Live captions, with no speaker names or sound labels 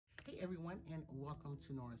everyone, and welcome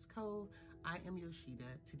to Noras Cove. I am Yoshida.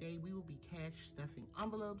 Today we will be cash stuffing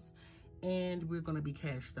envelopes, and we're going to be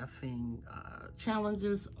cash stuffing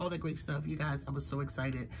challenges, all that great stuff. You guys, I was so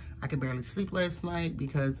excited. I could barely sleep last night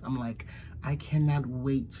because I'm like, I cannot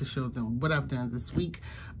wait to show them what I've done this week.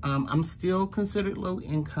 I'm still considered low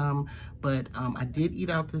income, but I did eat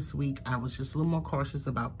out this week. I was just a little more cautious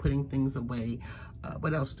about putting things away.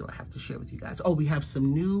 What else do I have to share with you guys? Oh, we have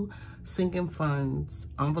some new sinking funds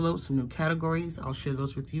envelopes, some new categories. I'll share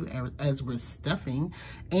those with you as we're stuffing.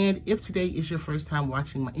 And if today is your first time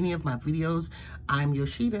watching any of my videos, I'm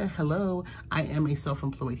Yoshida. Hello, I am a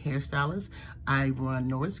self-employed hairstylist. I run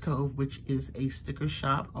Noras Cove, which is a sticker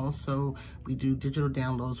shop. Also, we do digital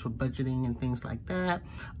downloads for budgeting and things like that.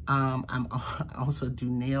 I also do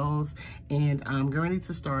nails, and I'm ready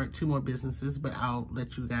to start 2 more businesses, but I'll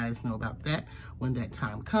let you guys know about that when that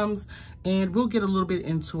time comes. And we'll get a little bit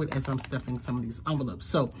into it as I'm stuffing some of these envelopes.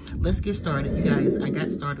 So let's get started, you guys. I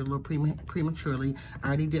got started a little prematurely. I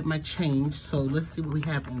already did my change, so let's see what we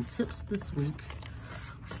have in tips this week.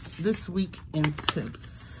 This week in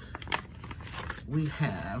tips, we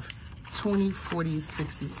have 20, 40,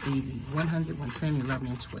 60, 80, 100, 110, 11,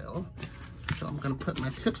 and 12. So I'm going to put my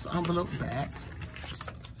tips envelope back.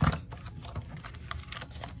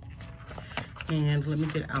 And let me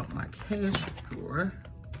get out my cash drawer.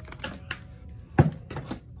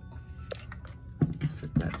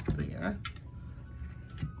 Sit that there.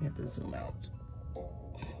 I have to zoom out.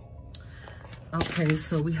 Okay,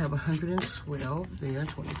 so we have 112 there,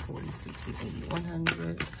 20, 40, 60, 80,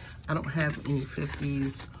 100. I don't have any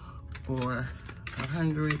 50s or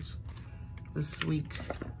 100s this week.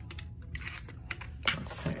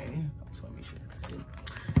 Okay, so let me see.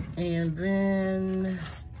 And then,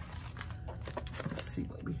 let's see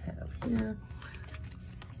what we have here.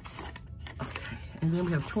 Okay, and then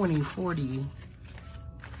we have 20, 40,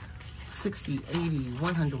 60, 80,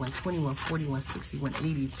 100, 120, 140, 160,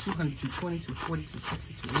 180, 200, 220, 240,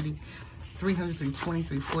 260, 280, 300, 320,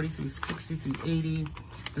 340, 360, 380,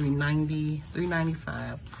 390,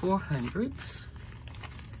 395, 400s.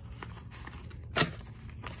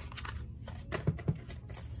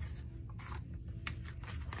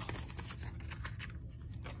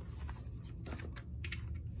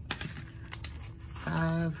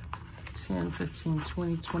 $5, $10, $15,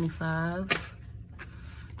 $20, $25,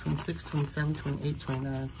 $26, $27, $28,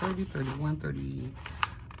 $29, $30, $31, $32,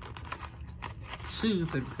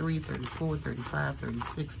 $33, $34, $35,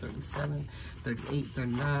 $36, $37, $38,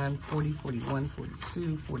 $39, $40, $41,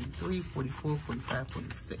 $42, $43, $44, $45,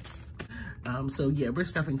 $46. So yeah, we're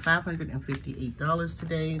stuffing $558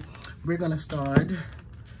 today. We're gonna start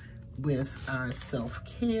with our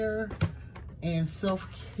self-care, and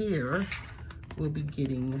self-care will be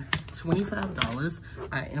getting $25.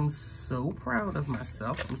 I am so proud of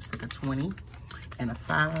myself. I'm stuck a 20 and a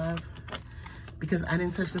 5 because I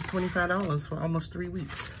didn't touch this $25 for almost 3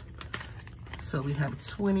 weeks. So we have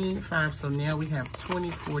 25. So now we have 20,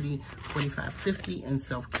 40, 45, 50 in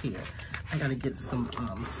self-care. I gotta get some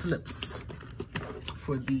slips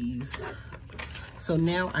for these. So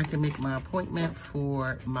now I can make my appointment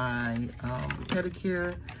for my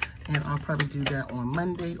pedicure. And I'll probably do that on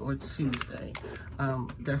Monday or Tuesday.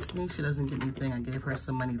 Destiny, she doesn't get anything. I gave her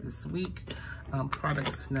some money this week.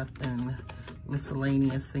 Products, nothing.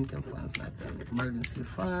 Miscellaneous, sinking funds, nothing. Emergency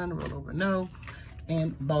fund, rollover, no.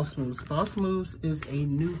 And Boss Moves. Boss Moves is a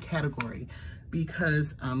new category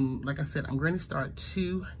because, like I said, I'm going to start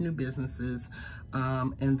 2 new businesses.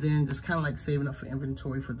 And then just kind of like saving up for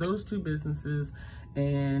inventory for those 2 businesses.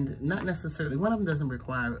 And not necessarily, one of them doesn't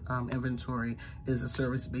require inventory, is a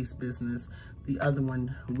service-based business. The other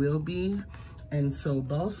one will be. And so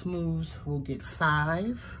Boss Moves will get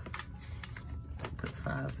 5. Put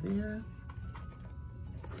 5 there.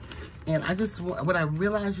 And I just, what I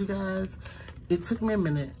realized, you guys, it took me a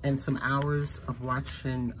minute and some hours of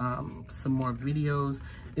watching some more videos,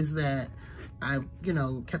 is that I,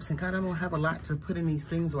 kept saying, God, I don't have a lot to put in these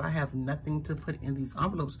things, or I have nothing to put in these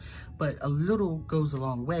envelopes. But a little goes a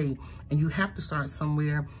long way, and you have to start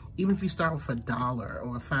somewhere. Even if you start with $1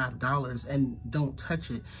 or $5 and don't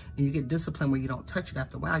touch it, and you get disciplined where you don't touch it,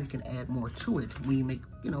 after a while, you can add more to it when you make,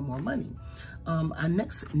 more money. Our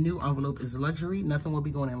next new envelope is luxury. Nothing will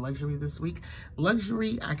be going in luxury this week.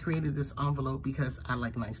 Luxury, I created this envelope because I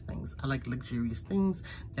like nice things. I like luxurious things.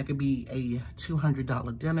 That could be a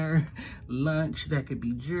 $200 dinner, lunch, that could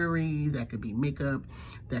be jewelry, that could be makeup,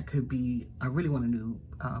 that could be, I really want a new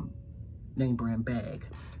name brand bag.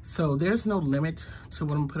 So there's no limit to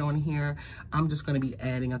what I'm gonna put on here. I'm just gonna be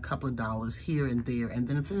adding a couple of dollars here and there. And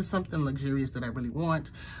then if there's something luxurious that I really want,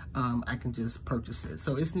 I can just purchase it.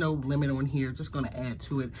 So it's no limit on here, just gonna add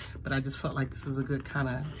to it. But I just felt like this is a good kind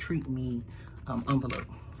of treat me envelope.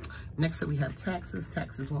 Next up, we have taxes.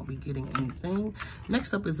 Taxes won't be getting anything.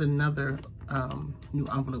 Next up is another new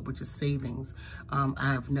envelope, which is savings.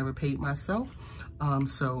 I've never paid myself,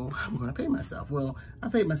 so I'm going to pay myself. Well, I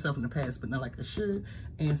paid myself in the past, but not like I should.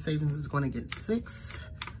 And savings is going to get 6.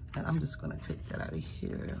 And I'm just going to take that out of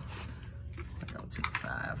here. I'll take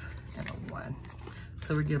 5 and a 1.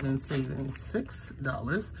 So we're giving savings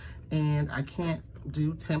 $6. And I can't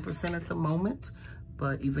do 10% at the moment,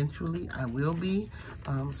 but eventually I will be.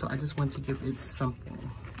 So I just want to give it something.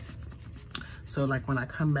 So like when I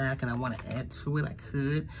come back and I want to add to it, I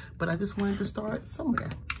could, but I just wanted to start somewhere.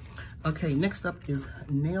 Okay, next up is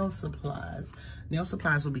nail supplies. Nail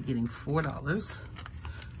supplies will be getting $4.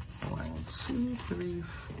 1, 2, 3,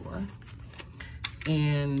 4.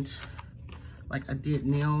 And like I did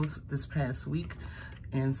nails this past week.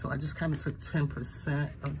 And so I just kind of took 10%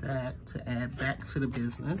 of that to add back to the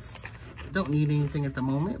business. Don't need anything at the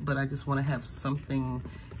moment, but I just want to have something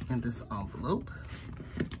in this envelope.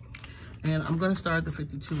 And I'm going to start the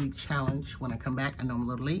 52-week challenge when I come back. I know I'm a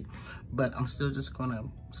little late, but I'm still just going to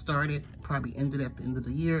start it, probably end it at the end of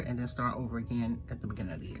the year, and then start over again at the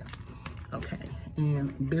beginning of the year. Okay,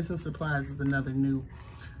 and business supplies is another new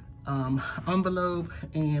envelope,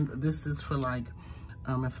 and this is for like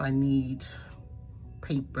if I need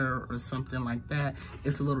paper or something like that.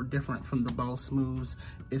 It's a little different from the Boss Moves.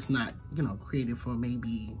 It's not, you know, created for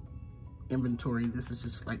maybe inventory. This is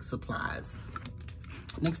just like supplies.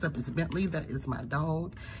 Next up is Bentley. That is my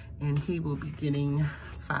dog, and he will be getting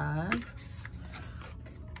 5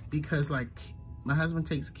 because like my husband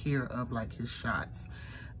takes care of like his shots,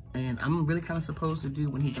 and I'm really kind of supposed to do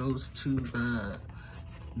when he goes to the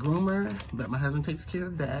groomer, but my husband takes care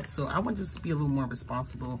of that. So I want to just be a little more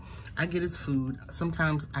responsible. I get his food.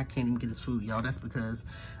 Sometimes I can't even get his food, y'all. That's because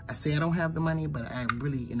I say I don't have the money, but I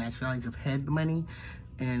really in actuality have had the money.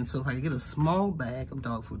 And so if I get a small bag of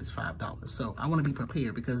dog food, it's $5. So I want to be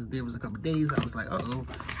prepared because there was a couple of days I was like, uh-oh,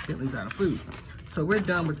 Bentley's out of food. So we're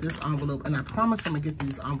done with this envelope, and I promise I'm gonna get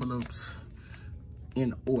these envelopes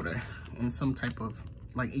in order, in some type of,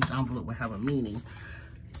 like each envelope will have a meaning.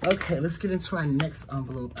 Okay, let's get into our next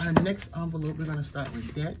envelope. Our next envelope, we're gonna start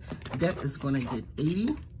with debt. Debt is gonna get 80,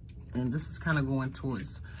 and this is kind of going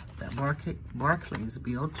towards that Barclays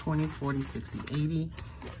bill, 20, 40, 60, 80.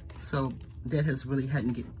 So debt has really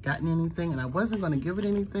hadn't gotten anything, and I wasn't gonna give it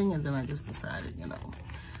anything, and then I just decided, you know,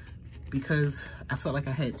 because I felt like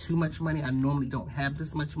I had too much money. I normally don't have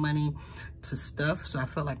this much money to stuff, so I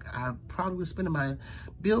felt like I probably was spending my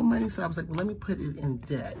bill money, so I was like, well, let me put it in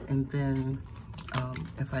debt, and then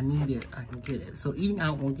if I need it, I can get it. So eating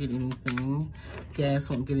out won't get anything. Gas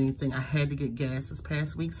won't get anything. I had to get gas this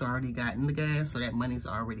past week, so I already gotten the gas, so that money's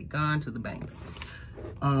already gone to the bank.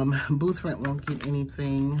 Booth rent won't get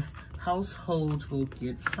anything. Household will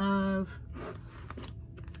get 5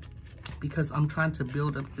 because I'm trying to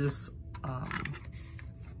build up this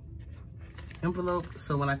envelope,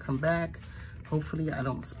 so when I come back, hopefully I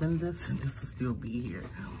don't spend this and this will still be here.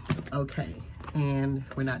 Okay, and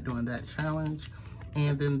we're not doing that challenge.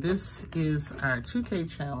 And then this is our 2K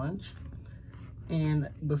challenge, and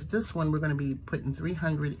with this one we're going to be putting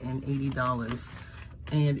 $380.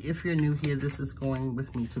 And if you're new here, this is going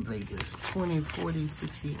with me to Vegas. 20, 40,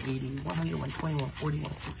 60, 80, 100, 120, 140,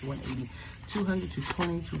 160, 180, 200,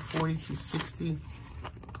 220, 240, 260,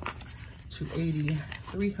 280,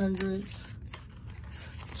 300,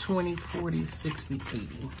 20, 40, 60,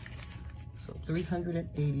 80. So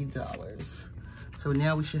 $380. So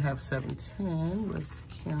now we should have 710. Let's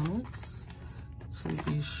count it to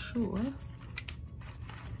be sure.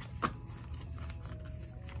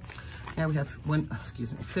 Now we have 50,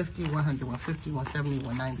 100, 150, 170,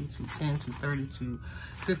 190, 210, 230,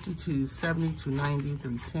 250, 270, 290,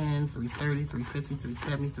 310, 330, 350,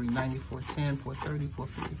 370, 390, 410, 430,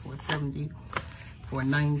 450, 470,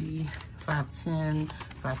 490, 510,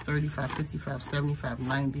 530, 550, 570,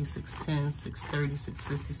 590, 610, 630,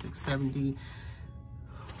 650, 670,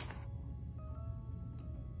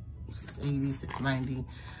 680, 690,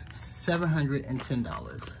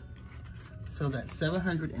 $710. So that's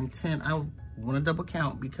 710. I want to double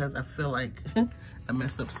count because I feel like I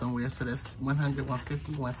messed up somewhere. So that's 100,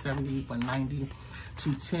 150, 170, 190,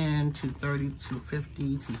 210, 230,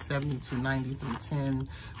 250, 270, 290, 310,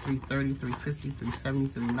 330, 350, 370,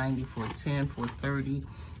 390, 410, 430,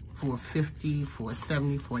 450,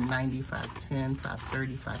 470, 490, 510,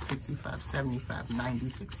 530, 550, 570, 590,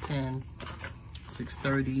 610,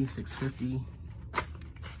 630, 650,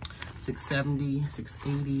 670,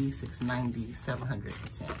 680, 690,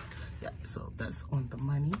 710. Yeah, so that's on the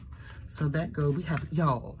money. So that goes, we have,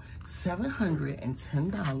 y'all,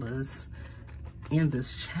 $710 in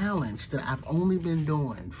this challenge that I've only been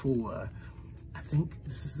doing for, I think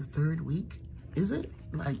this is the 3rd week. Is it?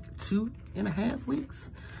 Like 2.5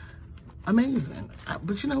 weeks? Amazing.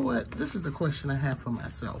 But you know what? This is the question I have for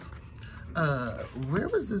myself. Where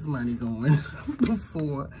was this money going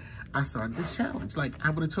before I started this challenge? Like, I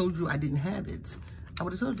would have told you I didn't have it. I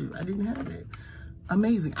would have told you I didn't have it.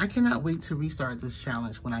 Amazing. I cannot wait to restart this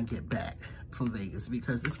challenge when I get back from Vegas,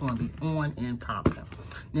 because it's going to be on and popping.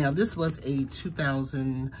 Now, this was a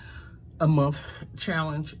 $2,000 a month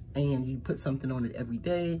challenge, and you put something on it every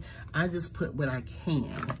day. I just put what I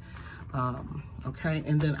can. Okay,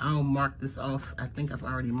 and then I'll mark this off. I think I've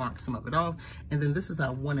already marked some of it off. And then this is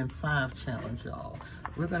our 1 in 5 challenge, y'all.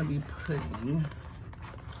 We're gonna be putting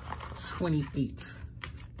 28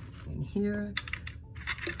 in here.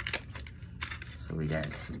 So we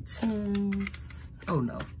got some 10s. Oh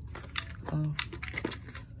no,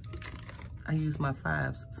 I used my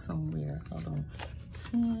 5s somewhere. Hold on.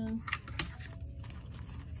 10,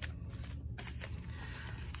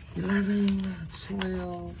 11,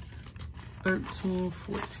 12, 13,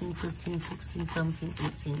 14, 15, 16, 17,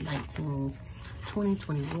 18, 19, 20,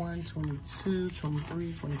 21, 22,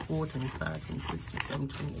 23, 24, 25, 26, 27,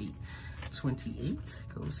 28. 28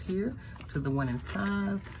 goes here to the 1 in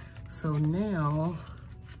 5. So now,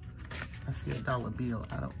 I see a dollar bill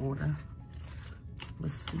out of order.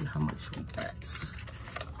 Let's see how much we got. This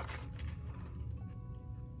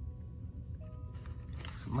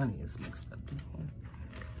money is mixed up.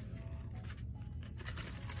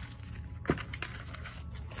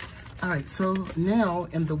 All right, so now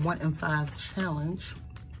in the 1 in 5 challenge,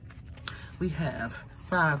 we have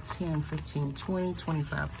 5, 10, 15, 20,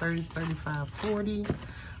 25, 30, 35, 40,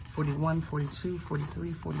 41, 42,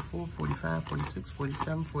 43, 44, 45, 46,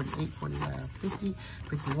 47, 48, 49, 50,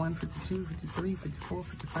 51, 52, 53, 54,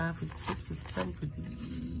 55, 56, 57,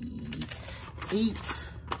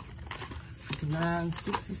 58, 59,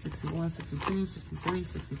 60, 61, 62, 63,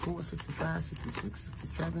 64, 65, 66,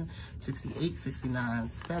 67, 68, 69,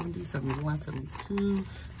 70, 71, 72,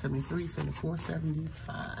 73, 74,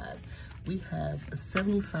 75. We have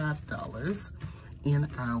 $75 in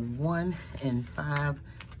our 1 in 5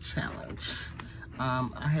 challenge.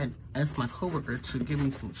 I had asked my coworker to give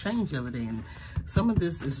me some change the other day, and some of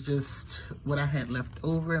this is just what I had left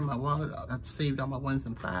over in my wallet. I've saved all my 1s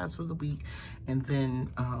and 5s for the week, and then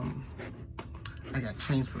I got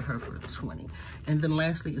change for her for 20. And then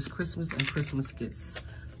lastly is Christmas, and Christmas gets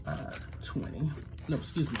 20. No,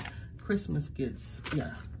 excuse me. Christmas gets,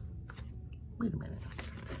 yeah. Wait a minute.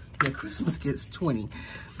 Yeah, Christmas gets 20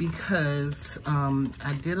 because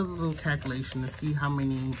I did a little calculation to see how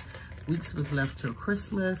many weeks was left till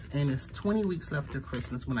Christmas, and it's 20 weeks left till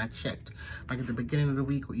Christmas when I checked, like at the beginning of the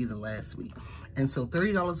week or either last week. And so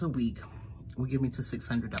 $30 a week will give me to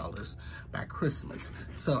 $600 by Christmas.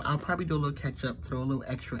 So I'll probably do a little catch up, throw a little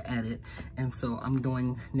extra at it. And so I'm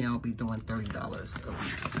doing now, be doing $30 a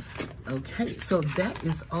week. Okay, so that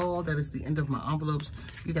is all. That is the end of my envelopes.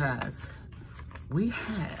 You guys, we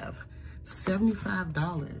have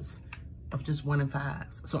 $75 of just 1 in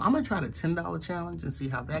 5s. So I'm gonna try the $10 challenge and see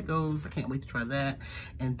how that goes. I can't wait to try that.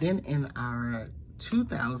 And then in our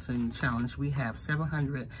 2,000 challenge, we have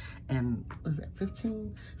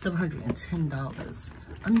 $710.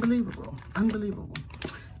 Unbelievable, unbelievable.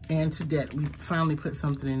 And to that, we finally put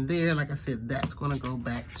something in there. Like I said, that's gonna go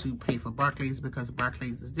back to pay for Barclays because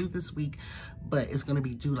Barclays is due this week, but it's gonna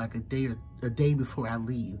be due like a day before I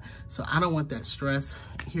leave. So I don't want that stress.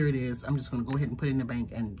 Here it is. I'm just gonna go ahead and put it in the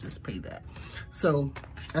bank and just pay that. So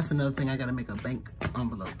that's another thing. I gotta make a bank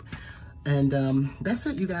envelope. And that's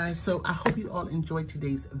it, you guys. So I hope you all enjoyed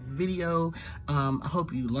today's video. I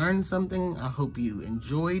hope you learned something. I hope you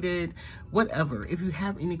enjoyed it. Whatever. If you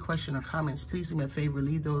have any question or comments, please do me a favor,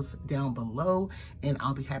 leave those down below, and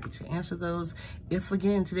I'll be happy to answer those. If,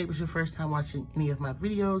 again, today was your first time watching any of my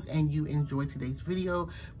videos and you enjoyed today's video,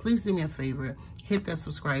 please do me a favor, hit that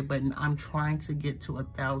subscribe button. I'm trying to get to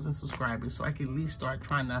 1,000 subscribers so I can at least start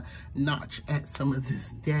trying to notch at some of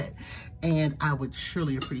this debt, and I would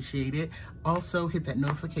surely appreciate it. Also, hit that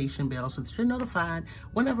notification bell so that you're notified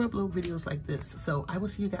whenever I upload videos like this. So I will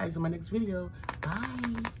see you guys in my next video.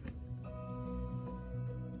 Bye.